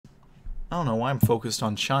I don't know why I'm focused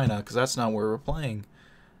on China, because that's not where we're playing.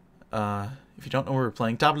 If you don't know where we're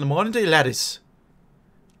playing, top of the morning to you, laddies.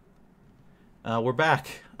 We're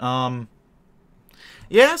back.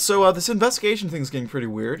 Yeah, so this investigation thing's getting pretty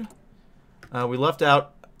weird. We left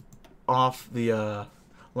out off the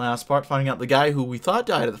last part, finding out the guy who we thought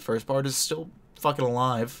died at the first part is still fucking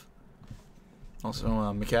alive. Also,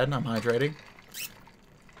 McCadden, I'm hydrating.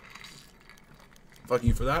 Fuck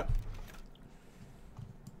you for that.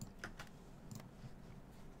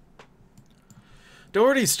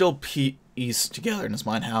 Doherty's still pieced together in his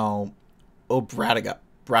mind how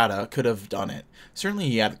Brada could have done it. Certainly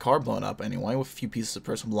he had the car blown up anyway, with a few pieces of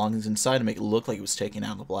personal belongings inside to make it look like it was taken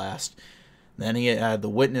out in the blast. Then he had the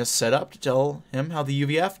witness set up to tell him how the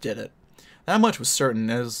UVF did it. That much was certain,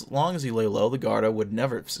 as long as he lay low, the Garda would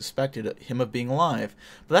never have suspected him of being alive,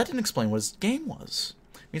 but that didn't explain what his game was.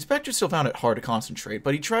 The inspector still found it hard to concentrate,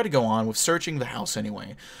 but he tried to go on with searching the house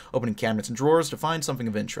anyway, opening cabinets and drawers to find something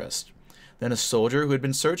of interest. Then a soldier who had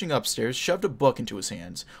been searching upstairs shoved a book into his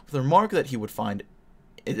hands, with the remark that he would find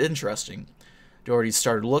it interesting. Doherty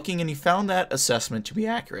started looking, and he found that assessment to be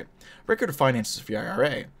accurate. Record of finances for the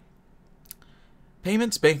IRA.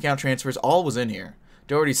 Payments, bank account transfers, all was in here.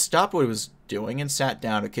 Doherty stopped what he was doing and sat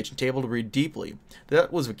down at a kitchen table to read deeply.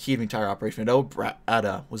 That was the key to the entire operation that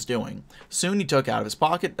Brada was doing. Soon he took out of his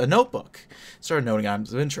pocket a notebook and started noting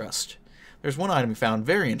items of interest. There's one item he found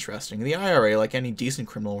very interesting. The IRA, like any decent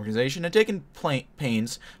criminal organization, had taken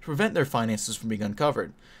pains to prevent their finances from being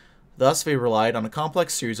uncovered. Thus, they relied on a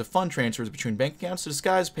complex series of fund transfers between bank accounts to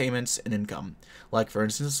disguise payments and income. Like, for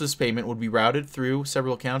instance, this payment would be routed through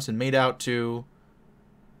several accounts and made out to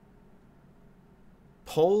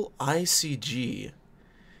HoI,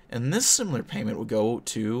 and this similar payment would go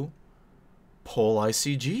to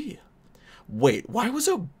HoI. Wait, why was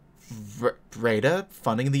Brada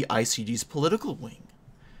funding the ICG's political wing?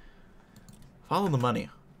 Follow the money.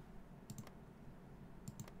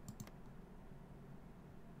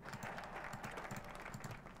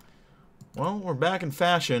 Well, we're back in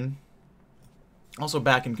fashion. Also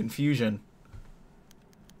back in confusion.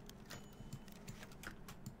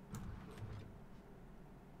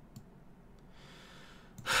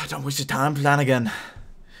 Don't waste your time, Flanagan.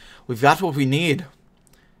 We've got what we need.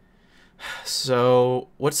 So,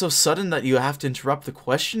 what's so sudden that you have to interrupt the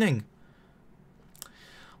questioning?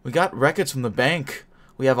 We got records from the bank.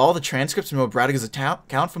 We have all the transcripts from Braddock's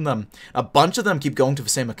account from them. A bunch of them keep going to the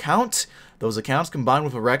same account. Those accounts combined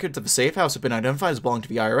with the records of the safe house have been identified as belonging to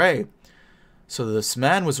the IRA. So this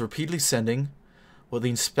man was repeatedly sending. What the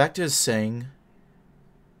inspector is saying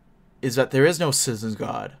is that there is no citizen's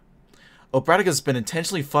God. Braddock has been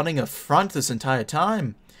intentionally funding a front this entire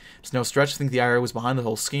time. It's no stretch to think the IRA was behind the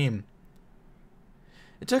whole scheme.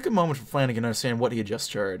 It took a moment for Flanagan to understand what he had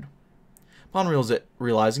just heard. Upon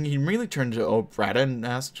realizing, he immediately turned to O'Brada and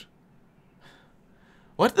asked,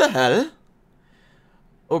 "What the hell?"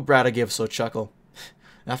 O'Brada gave a slow chuckle.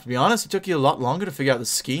 "I have to be honest, it took you a lot longer to figure out the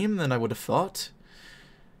scheme than I would have thought.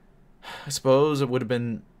 I suppose it would have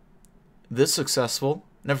been this successful.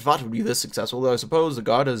 Never thought it would be this successful, though I suppose the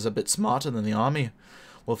Guard is a bit smarter than the army.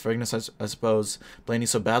 Well, for ignorance, I suppose Blaney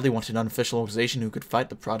so badly wanted an unofficial organization who could fight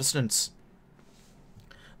the Protestants.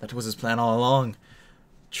 That was his plan all along.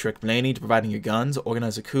 Trick Blaney to providing your guns,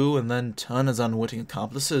 organize a coup, and then turn his unwitting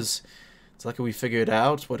accomplices. It's lucky we figured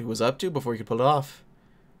out what he was up to before he could pull it off."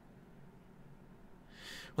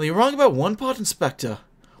 "Well, you're wrong about one part, Inspector.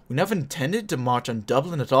 We never intended to march on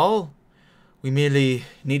Dublin at all. We merely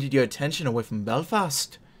needed your attention away from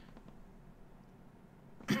Belfast."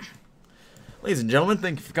 Ladies and gentlemen,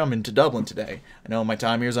 thank you for coming to Dublin today. I know my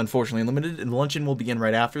time here is unfortunately limited, and luncheon will begin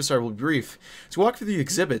right after, so I will be brief. So walk through the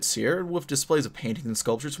exhibits here, with displays of paintings and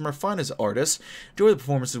sculptures from our finest artists. Enjoy the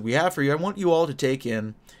performances we have for you. I want you all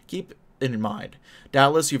to keep it in mind.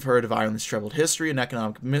 Doubtless you've heard of Ireland's troubled history and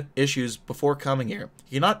economic issues before coming here.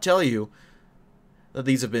 I cannot tell you that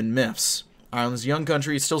these have been myths. Ireland's young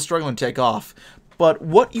country is still struggling to take off, but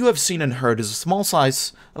what you have seen and heard is a small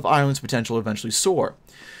slice of Ireland's potential to eventually soar.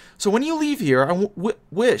 So when you leave here, I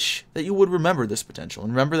wish that you would remember this potential,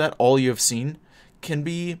 and remember that all you have seen can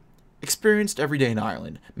be experienced every day in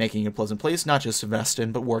Ireland, making it a pleasant place not just to invest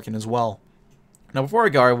in, but work in as well. Now, before I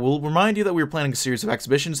go, I will remind you that we are planning a series of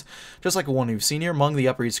exhibitions, just like the one you've seen here, among the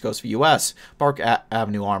Upper East Coast of the U.S. Park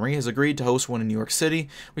Avenue Armory has agreed to host one in New York City.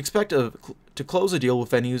 We expect to close a deal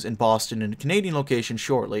with venues in Boston and a Canadian location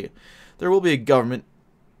shortly. There will be a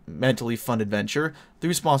governmentally funded venture.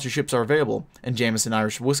 3 sponsorships are available, and Jameson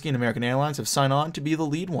Irish Whiskey and American Airlines have signed on to be the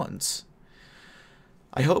lead ones.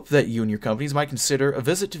 I hope that you and your companies might consider a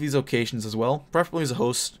visit to these locations as well, preferably as a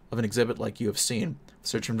host of an exhibit like you have seen. The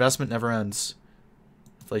search for investment never ends.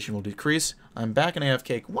 Inflation will decrease. I'm back in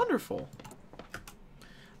AFK. Wonderful.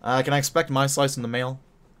 Can I expect my slice in the mail?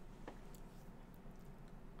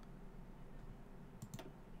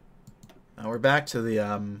 We're back to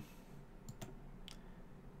the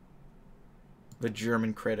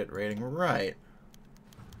German credit rating. Right.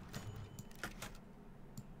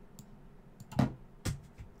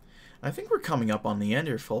 I think we're coming up on the end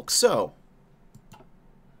here, folks. So,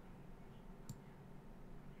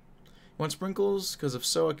 want sprinkles? Because if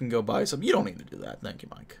so, I can go buy some. You don't need to do that. Thank you,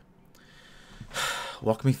 Mike.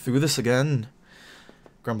 Walk me through this again,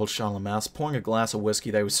 grumbled Sean Lamass, pouring a glass of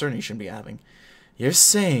whiskey that he certainly shouldn't be having. You're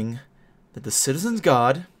saying that the citizen's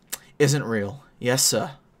god isn't real? Yes,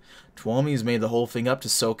 sir. Twomey's made the whole thing up to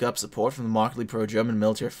soak up support from the markedly pro-German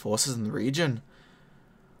military forces in the region.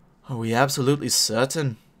 Are we absolutely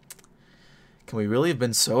certain? Can we really have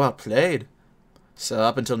been so outplayed? So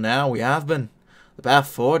up until now, we have been. The path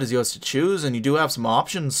forward is yours to choose, and you do have some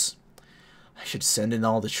options. I should send in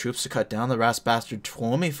all the troops to cut down the ras bastard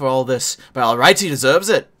Twomey for all this. By all rights, he deserves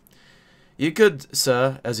it. You could,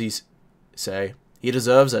 sir, as he say. He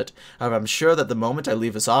deserves it. However, I'm sure that the moment I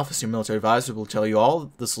leave this office, your military advisor will tell you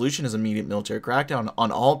all the solution is immediate military crackdown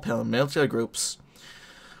on all paramilitary groups.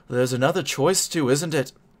 There's another choice, too, isn't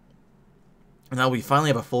it? Now we finally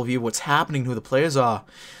have a full view of what's happening, who the players are.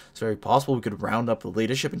 It's very possible we could round up the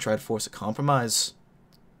leadership and try to force a compromise.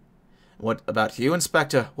 What about you,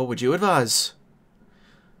 Inspector? What would you advise?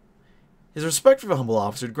 His respect for the humble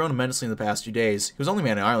officer had grown immensely in the past 2 days. He was the only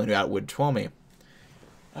man in Ireland who outwitted Twomey.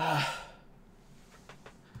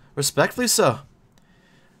 Respectfully, sir.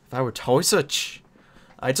 If I were Toysich.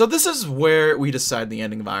 Alright, so this is where we decide the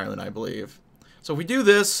ending of Ireland, I believe. So if we do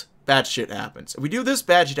this, bad shit happens. If we do this,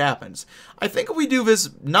 bad shit happens. I think if we do this,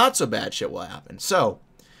 not so bad shit will happen. So,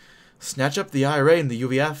 snatch up the IRA and the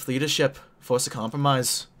UVF leadership. Force a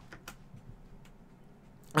compromise.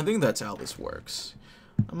 I think that's how this works.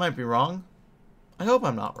 I might be wrong. I hope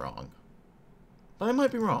I'm not wrong. But I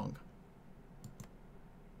might be wrong.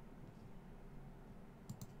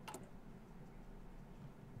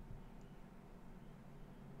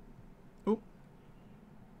 Oop.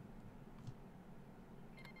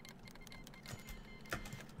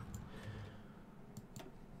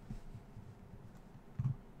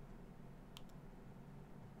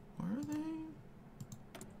 Where are they?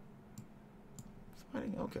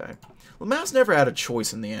 Fighting? Okay. Lamass never had a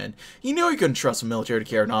choice in the end. He knew he couldn't trust the military to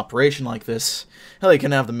carry an operation like this. Hell, he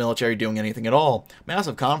couldn't have the military doing anything at all.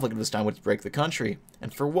 Massive conflict at this time would break the country.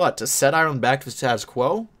 And for what? To set Ireland back to the status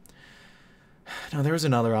quo? No, there was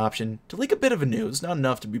another option. To leak a bit of the news, not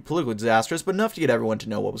enough to be politically disastrous, but enough to get everyone to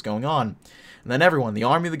know what was going on. And then everyone, the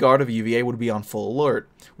army, the guard of UVA, would be on full alert.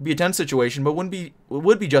 It would be a tense situation, but it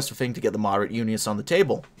would be just a thing to get the moderate unionists on the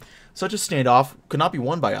table. Such a standoff could not be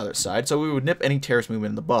won by either side, so we would nip any terrorist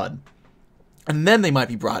movement in the bud. And then they might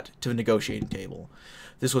be brought to a negotiating table.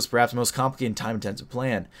 This was perhaps the most complicated and time-intensive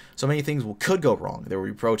plan. So many things could go wrong. There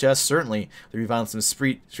would be protests, certainly. There would be violence in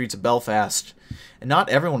the streets of Belfast. And not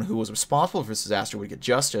everyone who was responsible for this disaster would get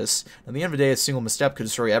justice. At the end of the day, a single misstep could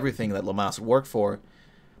destroy everything that Lamass would work for.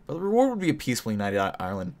 But the reward would be a peaceful United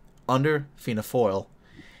Ireland under Fianna Fáil.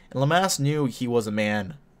 And Lamass knew he was a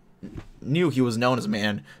man, knew he was known as a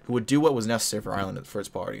man who would do what was necessary for Ireland at the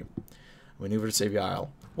first party. Maneuver to save the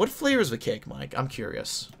Isle. What flavor is the cake, Mike? I'm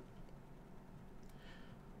curious.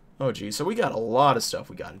 Oh, geez. So we got a lot of stuff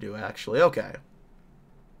we got to do, actually. Okay.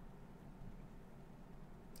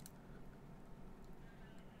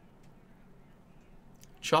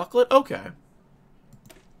 Chocolate? Okay.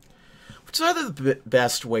 Which is either the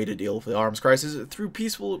best way to deal with the arms crisis through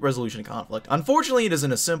peaceful resolution of conflict. Unfortunately, it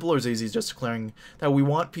isn't as simple or as easy as just declaring that we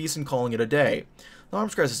want peace and calling it a day. The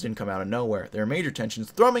arms crisis didn't come out of nowhere. There are major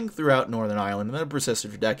tensions thrumming throughout Northern Ireland and that have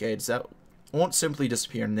persisted for decades that won't simply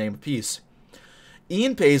disappear in the name of peace.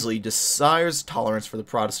 Ian Paisley desires tolerance for the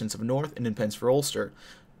Protestants of the North and independence for Ulster.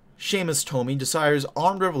 Seamus Tomey desires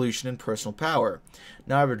armed revolution and personal power.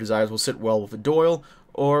 Neither desires will sit well with Doyle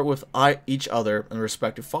or with each other and their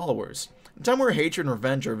respective followers. In a time where hatred and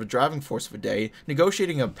revenge are the driving force of a day,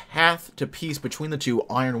 negotiating a path to peace between the two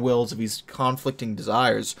iron wills of these conflicting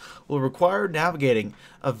desires will require navigating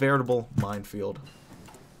a veritable minefield.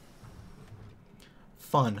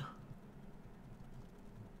 Fun.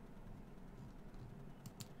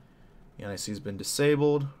 The NIC's been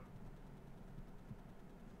disabled.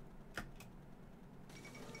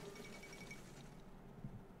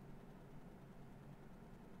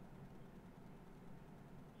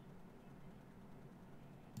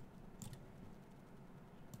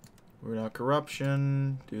 Root out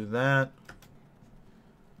corruption. Do that.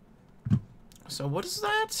 So what is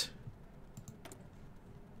that?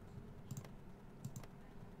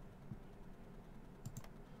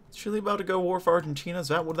 Chile about to go war for Argentina? Is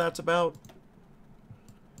that what that's about?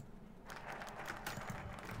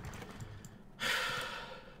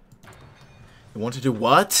 You want to do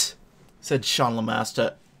what? Said Sean Lamasse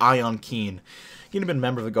to Ion Keen. Keen had been a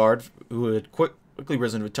member of the Guard who had quickly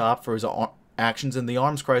risen to the top for his actions in the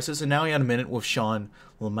arms crisis, and now he had a minute with Sean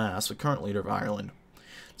Lamasse, the current leader of Ireland.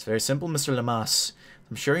 It's very simple, Mr. Lamasse.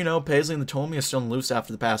 I'm sure you know Paisley and the Ptolemy are still loose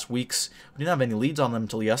after the past weeks. We didn't have any leads on them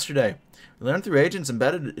until yesterday. We learned through agents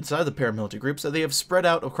embedded inside the paramilitary groups that they have spread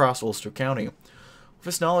out across Ulster County. With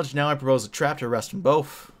this knowledge, now I propose a trap to arrest them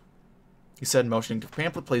both, he said, motioning to a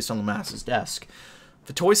pamphlet placed on Lamasse's desk.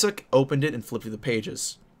 Vitoisuk opened it and flipped through the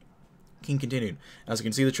pages. King continued, as you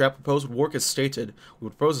can see, the trap proposed would work as stated. We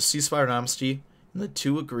would propose a ceasefire and amnesty, and the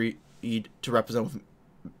two agreed to represent with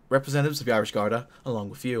representatives of the Irish Garda, along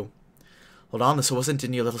with you. Hold on, this wasn't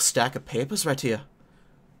in your little stack of papers right here.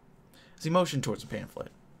 As he motioned towards the pamphlet.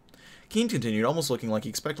 Keane continued, almost looking like he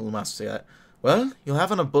expected Lamasse to say that. Well, you'll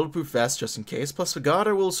have on a bulletproof vest just in case, plus the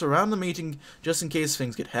Garda will surround the meeting just in case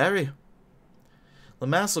things get hairy.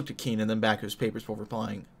 Lamasse looked at Keane and then back at his papers before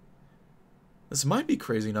replying. This might be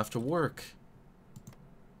crazy enough to work.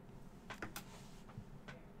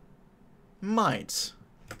 Might.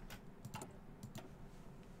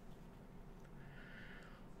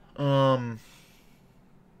 I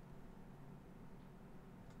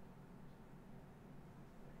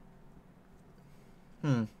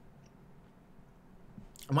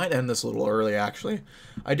might end this a little early, actually.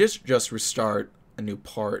 I did just restart a new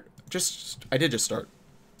part. I did just start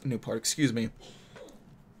a new part, excuse me.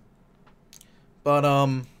 But,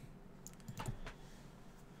 I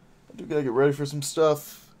do gotta get ready for some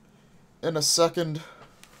stuff in a second.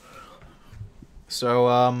 So,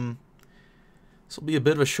 this will be a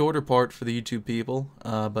bit of a shorter part for the YouTube people.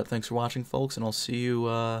 But thanks for watching, folks, and I'll see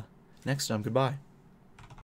you, next time. Goodbye.